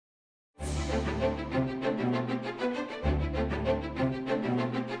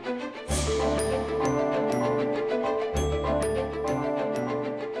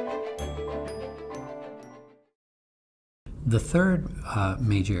The third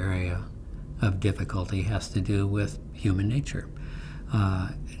major area of difficulty has to do with human nature.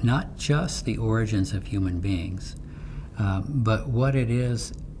 Not just the origins of human beings, but what it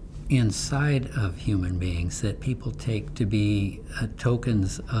is inside of human beings that people take to be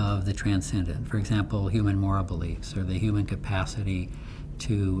tokens of the transcendent. For example, human moral beliefs or the human capacity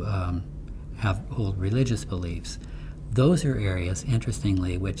to hold religious beliefs. Those are areas,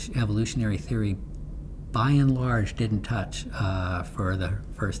 interestingly, which evolutionary theory by and large didn't touch for the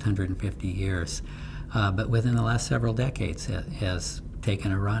first 150 years, but within the last several decades it has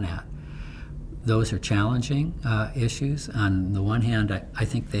taken a run at. Those are challenging issues. On the one hand, I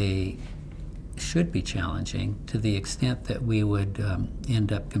think they should be challenging to the extent that we would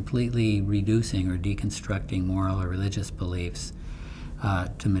end up completely reducing or deconstructing moral or religious beliefs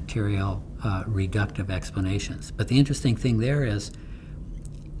to material reductive explanations. But the interesting thing there is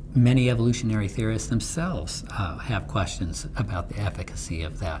many evolutionary theorists themselves have questions about the efficacy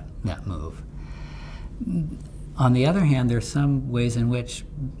of that move. On the other hand, there's some ways in which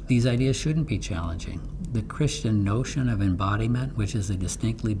these ideas shouldn't be challenging. The Christian notion of embodiment, which is a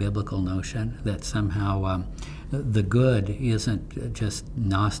distinctly biblical notion, that somehow the good isn't just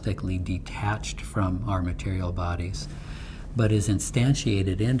gnostically detached from our material bodies, but is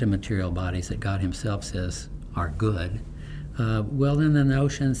instantiated into material bodies that God himself says are good. Well, then the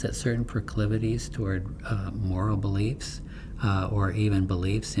notions that certain proclivities toward moral beliefs or even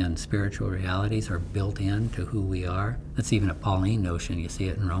beliefs in spiritual realities are built into who we are. That's even a Pauline notion. You see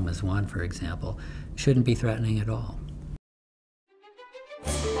it in Romans 1, for example. Shouldn't be threatening at all.